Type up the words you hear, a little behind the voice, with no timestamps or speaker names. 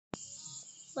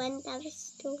1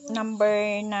 times 2.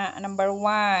 Number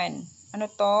 1. Ano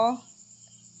to?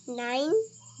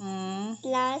 9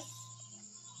 plus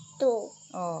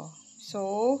 2. Oh.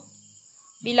 So,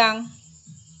 bilang.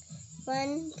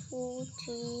 1, 2,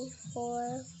 3,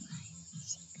 4, 5,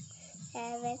 6,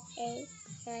 7, 8,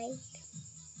 9.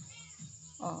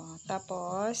 Oh,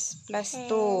 tapos, plus 10,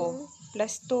 2.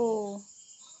 Plus 2.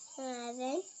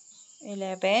 11.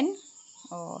 11.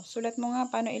 Oh, sulat mo nga.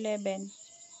 Paano 11?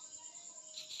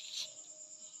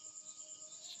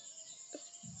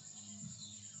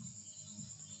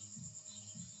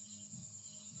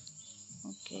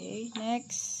 Okay,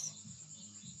 next.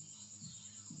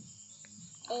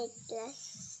 8 plus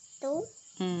 2.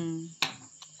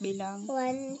 Bilang.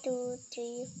 1, 2,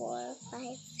 3, 4,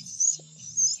 5,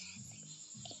 6,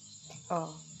 7, 8.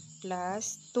 Oh,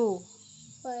 plus 2.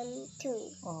 1,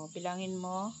 2. Oh, bilangin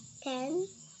mo. 10.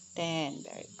 10.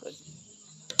 Very good.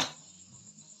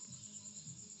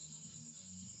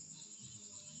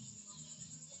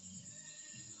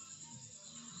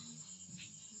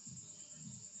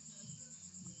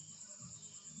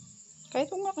 Kahit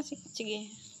mo nga kasi.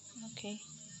 Sige. Okay.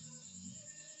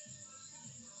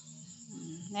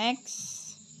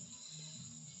 Next.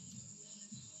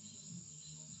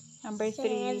 Number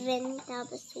 3. 7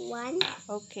 times 1.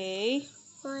 Okay.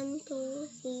 1, 2,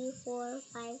 3, 4,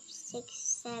 5,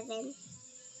 6, 7.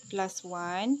 Plus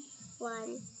 1.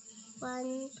 1, 2,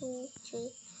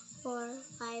 3, 4,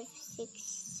 5, 6,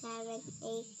 7,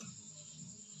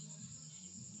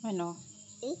 8. Ano?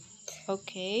 8.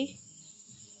 Okay.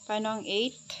 Paano ang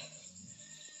 8?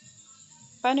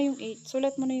 Paano yung 8?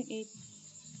 Sulat mo na yung 8.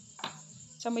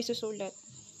 Saan mo isusulat?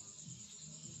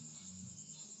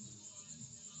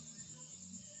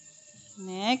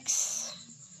 Next.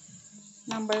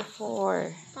 Number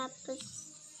 4. Tapos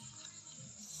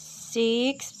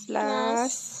 6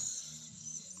 plus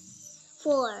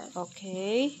 4.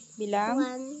 Okay. Bilang?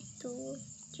 1, 2,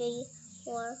 3,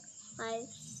 4, 5,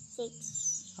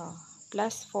 6. Oh,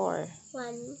 plus 4.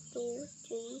 1, 2,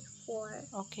 3, 4.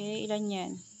 Okay. Ilan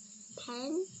yan?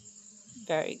 10.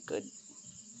 Very good.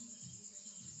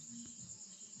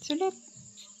 Sulat.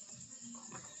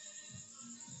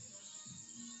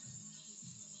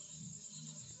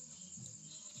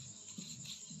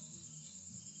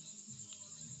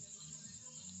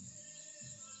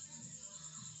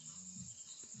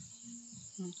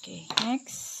 Okay.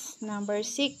 Next. Number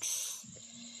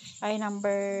 6. Ay,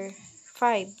 number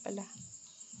 5 pala.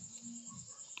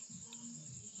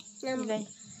 Ilan?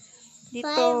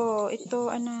 Dito. Ito,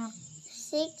 anak.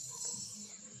 6.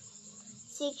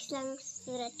 6 lang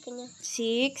surat ko niya.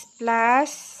 6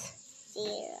 plus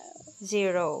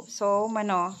 0. 0. So,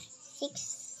 mano?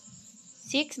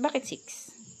 6. 6? Bakit 6?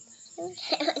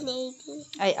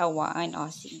 180. Ay, awan.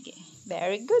 O, sige.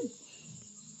 Very good.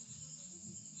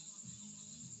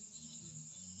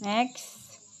 Next.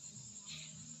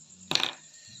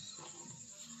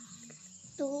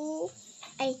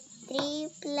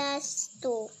 3 plus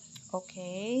 2.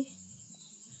 Okay.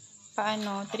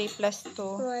 Paano? 3 plus 2?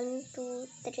 1, 2,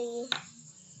 3.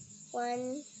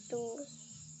 1, 2,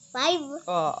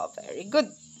 5. Oh, very good.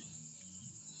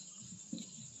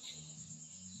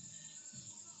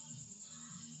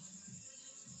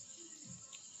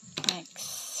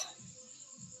 Next.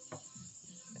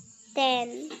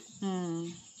 10.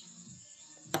 10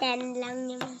 10 lang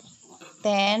naman.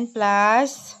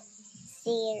 plus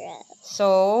 0.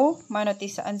 So, mano ti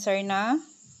sa answer na?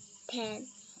 10.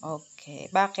 Okay.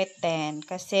 Bakit 10?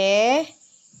 Kasi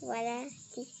Wala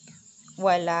dito.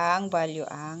 walang value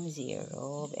ang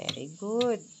 0. Very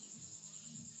good.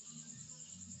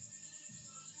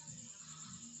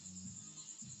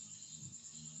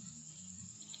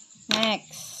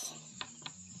 Next.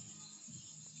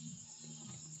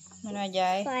 Ano,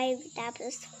 Jai? 5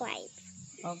 tapos 5.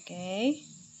 Okay.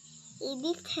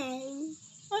 Hindi 10.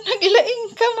 Oh,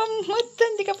 naglaing ka,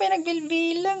 mamutan. Hindi ka pa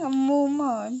nagbilbilang.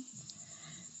 Amumon.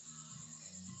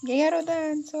 Gayaro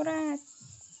dan, surat.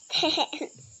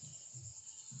 10.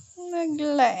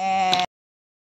 Naglaing.